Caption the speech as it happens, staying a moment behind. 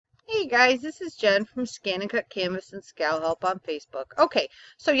Hey guys, this is Jen from ScanNCut Canvas and Scal Help on Facebook. Okay,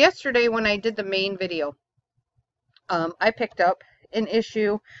 so yesterday when I did the main video, I picked up an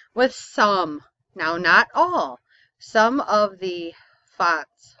issue with some, now not all, some of the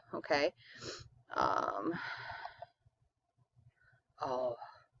fonts, okay? Oh,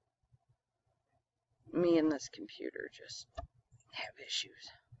 me and this computer just have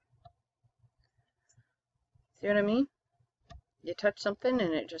issues. See what I mean? You touch something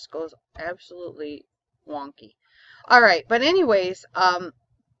and it just goes absolutely wonky. All right, but anyways,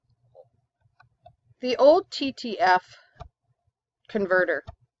 the old TTF converter,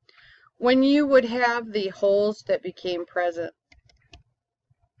 when you would have the holes that became present,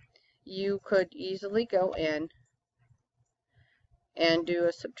 you could easily go in and do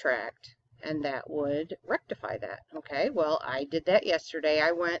a subtract, and that would rectify that. Okay, well, I did that yesterday.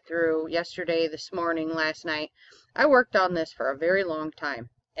 I went through yesterday, this morning, last night. I worked on this for a very long time,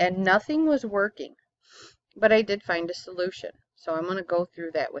 and nothing was working, but I did find a solution. So I'm going to go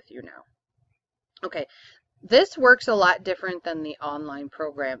through that with you now. Okay, this works a lot different than the online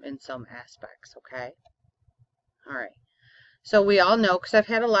program in some aspects, okay? All right. So we all know, because I've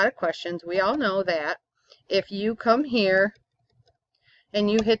had a lot of questions, we all know that if you come here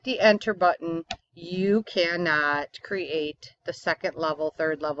and you hit the enter button, you cannot create the second level,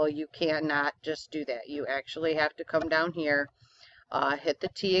 third level. You cannot just do that. You actually have to come down here, hit the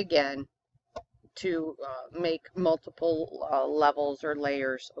T again to make multiple levels or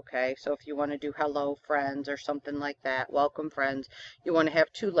layers, okay? So if you want to do hello friends or something like that, welcome friends, you want to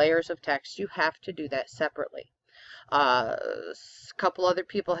have 2 layers of text, you have to do that separately. A couple other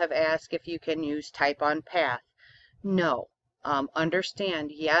people have asked if you can use type on path. No.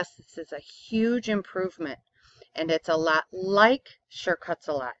 Understand, yes, this is a huge improvement, and it's a lot like SureCuts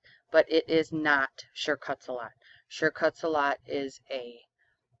a Lot, but it is not SureCuts a Lot. SureCuts a Lot is a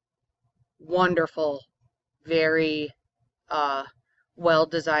wonderful, very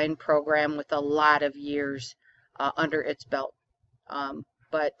well-designed program with a lot of years under its belt.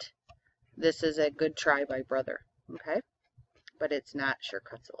 But this is a good try by brother, okay? But it's not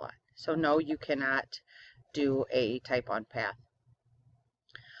SureCuts a Lot. So no, you cannot do a type on path.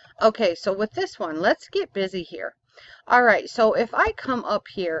 Okay, so with this one, let's get busy here. All right, so if I come up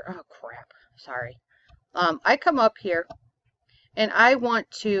here, oh crap, sorry. I come up here and I want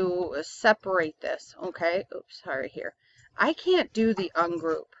to separate this, okay? Oops, sorry here. I can't do the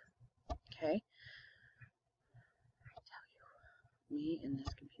ungroup, okay? I'll tell you, me and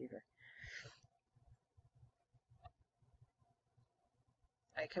this computer.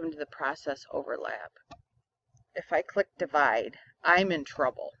 I come to the process overlap. If I click divide, I'm in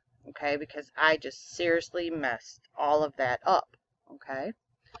trouble, okay? Because I just seriously messed all of that up, okay?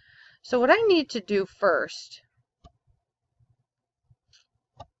 So what I need to do first,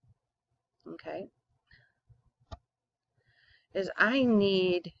 okay, is I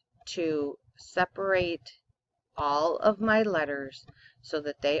need to separate all of my letters so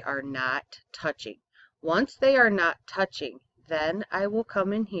that they are not touching. Once they are not touching, then I will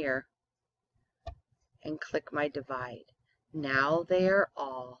come in here and click my divide. Now they are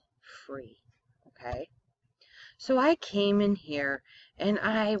all free, okay? So I came in here and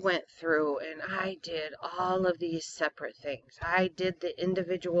I went through and I did all of these separate things. I did the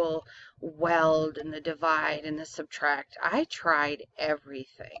individual weld and the divide and the subtract. I tried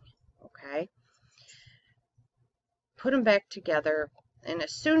everything, okay? Put them back together, and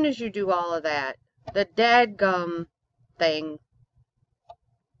as soon as you do all of that, the dadgum thing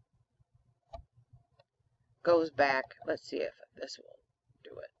goes back. Let's see if this will do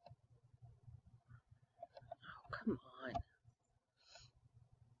it. Oh, come on.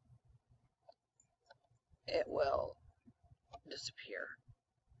 It will disappear.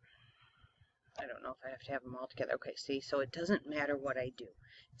 I don't know if I have to have them all together. Okay, see, so it doesn't matter what I do.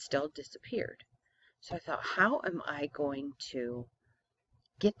 It still disappeared. So I thought, how am I going to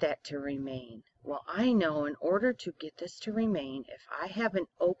get that to remain? Well, I know in order to get this to remain, if I have an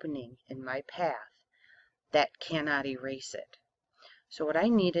opening in my path, that cannot erase it. So what I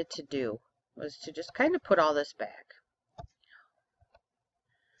needed to do was to just kind of put all this back.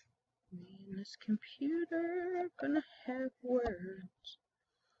 Me and this computer are gonna have words.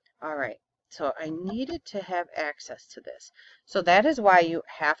 All right, so I needed to have access to this. So that is why you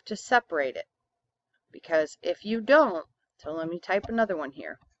have to separate it. Because if you don't, so let me type another one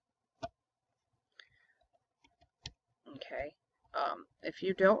here. Okay, if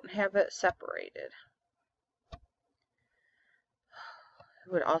you don't have it separated,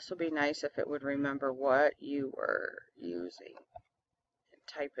 it would also be nice if it would remember what you were using and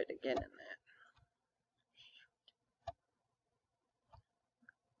type it again in that.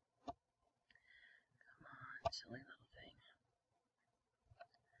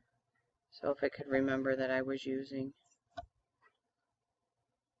 So if I could remember that I was using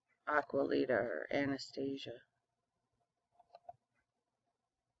Aqualita or Anastasia.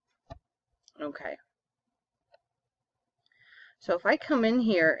 Okay. So if I come in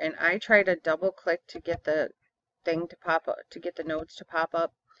here and I try to double click to get the thing to pop up, to get the nodes to pop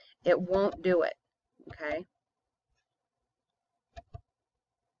up, it won't do it. Okay.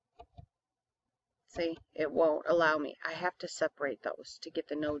 See, it won't allow me. I have to separate those to get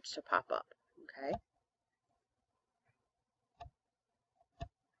the nodes to pop up. Okay.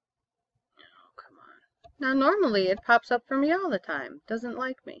 Oh, come on. Now normally it pops up for me all the time. Doesn't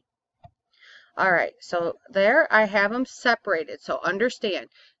like me. All right, so there I have them separated. So understand,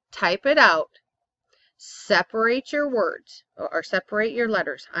 type it out, separate your words, or separate your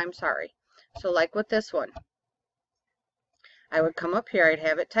letters. I'm sorry. So like with this one, I would come up here, I'd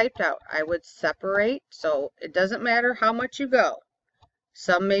have it typed out. I would separate, so it doesn't matter how much you go.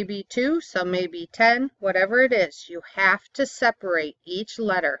 Some may be 2, some may be 10, whatever it is. You have to separate each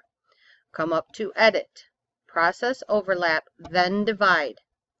letter. Come up to Edit, Process Overlap, then Divide.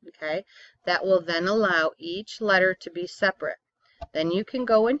 Okay, that will then allow each letter to be separate. Then you can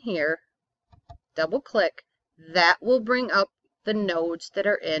go in here, double click, that will bring up the nodes that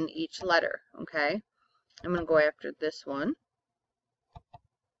are in each letter. Okay, I'm going to go after this one.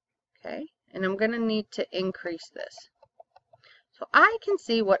 Okay, and I'm going to need to increase this so I can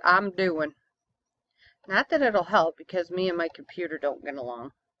see what I'm doing. Not that it'll help because me and my computer don't get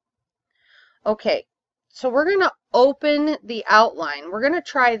along. Okay, so we're going to open the outline. We're going to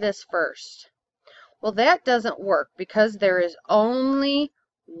try this first. Well, that doesn't work because there is only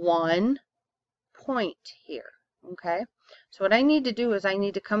one point here. Okay, so what I need to do is I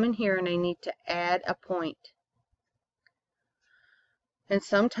need to come in here and I need to add a point. And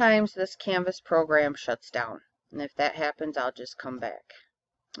sometimes this Canvas program shuts down. And if that happens, I'll just come back.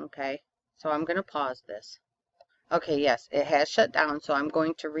 Okay, so I'm going to pause this. Okay, yes, it has shut down, so I'm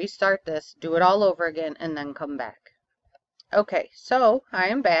going to restart this, do it all over again, and then come back. Okay, so I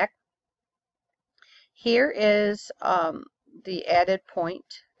am back. Here is the added point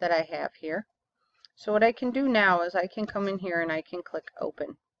that I have here. So what I can do now is I can come in here and I can click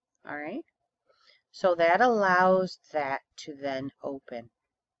Open. All right, so that allows that to then open.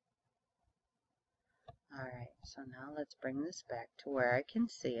 All right, so now let's bring this back to where I can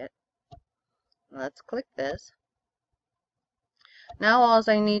see it. Let's click this. Now all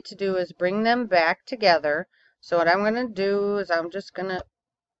I need to do is bring them back together. So what I'm going to do is I'm just going to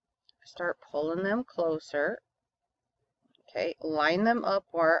start pulling them closer. Okay, line them up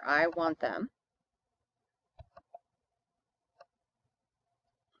where I want them.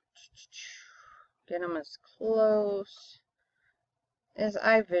 Get them as close as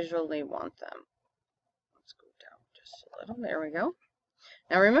I visually want them. Let's go down just a little. There we go.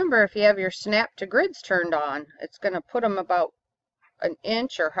 Now remember, if you have your snap to grids turned on, it's going to put them about an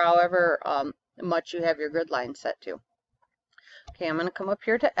inch or however much you have your grid line set to. Okay, I'm going to come up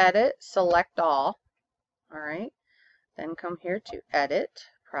here to Edit, select all. All right, then come here to Edit,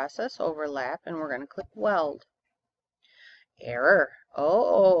 Process Overlap, and we're going to click Weld. Error.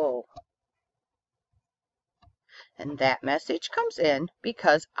 Oh. And that message comes in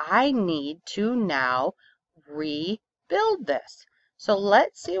because I need to now rebuild this. So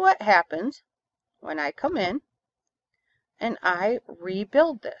let's see what happens when I come in and I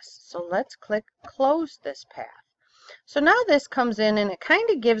rebuild this. So let's click Close this path. So now this comes in and it kind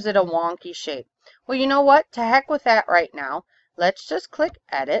of gives it a wonky shape. Well, you know what? To heck with that right now. Let's just click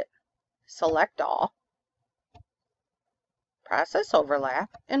Edit, select all, Process Overlap,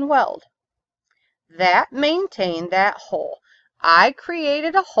 and Weld. That maintained that hole. I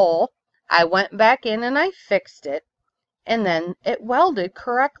created a hole, I went back in and I fixed it, and then it welded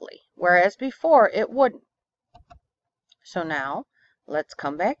correctly, whereas before it wouldn't. So now, let's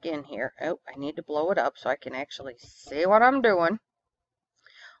come back in here. Oh, I need to blow it up so I can actually see what I'm doing.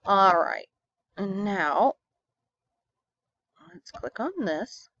 Alright, and now, let's click on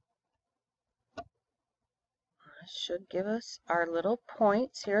this. This should give us our little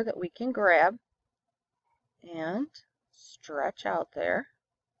points here that we can grab and stretch out there.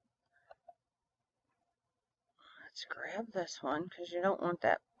 Let's grab this one because you don't want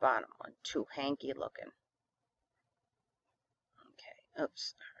that bottom one too hanky looking. Okay,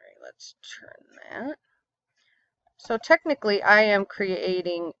 oops, all right, let's turn that. So technically I am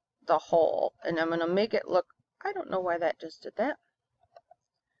creating the hole and I'm going to make it look, I don't know why that just did that.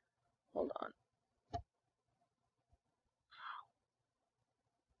 Hold on.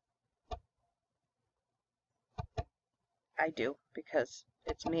 I do because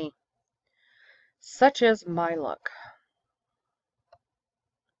it's me. Such is my luck.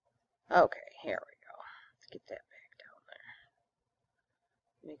 Okay, here we go. Let's get that back down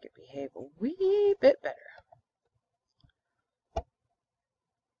there. Make it behave a wee bit better.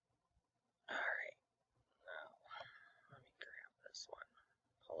 Alright, now let me grab this one,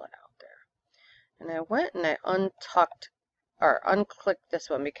 pull it out there. And I went and I unclicked this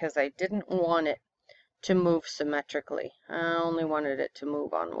one because I didn't want it to move symmetrically. I only wanted it to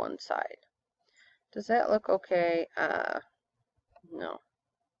move on one side. Does that look okay? No.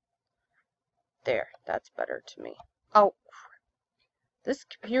 There, that's better to me. Oh, this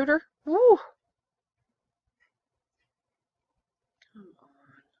computer, woo! Come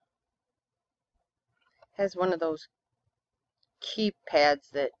on. Has one of those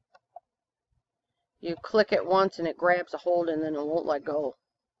keypads that you click it once and it grabs a hold and then it won't let go.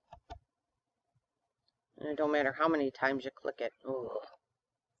 And it don't matter how many times you click it. Ugh.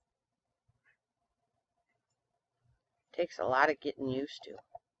 Takes a lot of getting used to.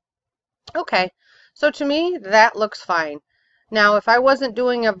 Okay, so to me, that looks fine. Now, if I wasn't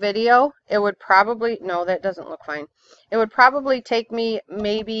doing a video, it would probably, no, that doesn't look fine. It would probably take me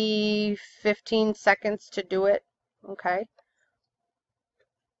maybe 15 seconds to do it. Okay.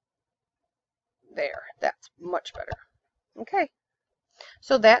 There, that's much better. Okay.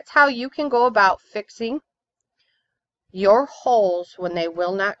 So that's how you can go about fixing your holes when they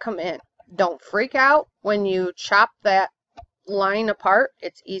will not come in. Don't freak out when you chop that line apart.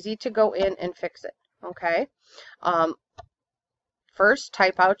 It's easy to go in and fix it. Okay. First,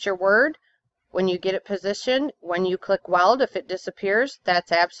 type out your word. When you get it positioned, when you click weld, if it disappears,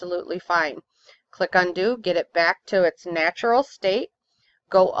 that's absolutely fine. Click undo, get it back to its natural state.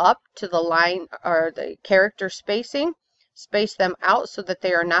 Go up to the line or the character spacing. Space them out so that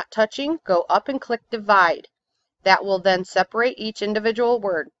they are not touching. Go up and click divide. That will then separate each individual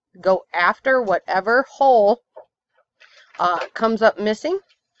word. Go after whatever hole comes up missing.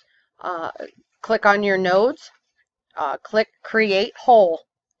 Click on your nodes. Click create hole.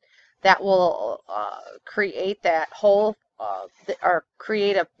 That will create that hole or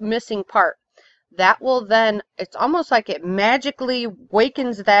create a missing part. That will then, it's almost like it magically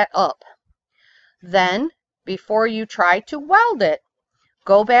wakens that up. Then, before you try to weld it,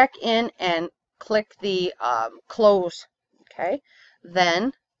 go back in and click the close. Okay.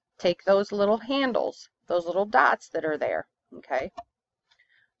 Then take those little handles, those little dots that are there. Okay.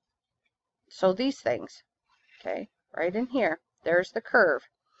 So these things. Okay. Right in here. There's the curve.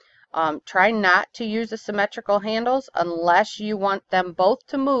 Try not to use the symmetrical handles unless you want them both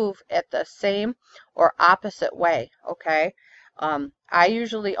to move at the same or opposite way. Okay. I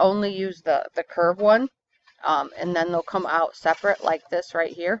usually only use the curve one. And then they'll come out separate like this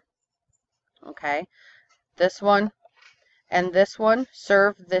right here. Okay, this one and this one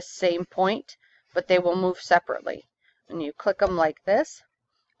serve this same point, but they will move separately. When you click them like this,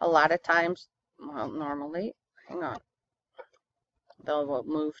 a lot of times, well, normally, hang on, they'll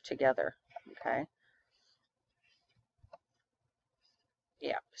move together. Okay.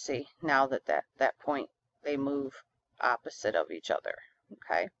 Yeah, see, now that point, they move opposite of each other.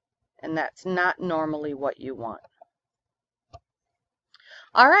 Okay. And that's not normally what you want.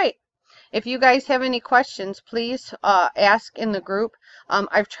 All right. If you guys have any questions, please ask in the group.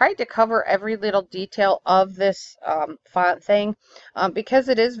 I've tried to cover every little detail of this font thing because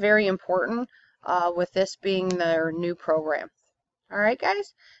it is very important with this being their new program. All right,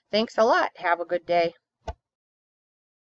 guys. Thanks a lot. Have a good day.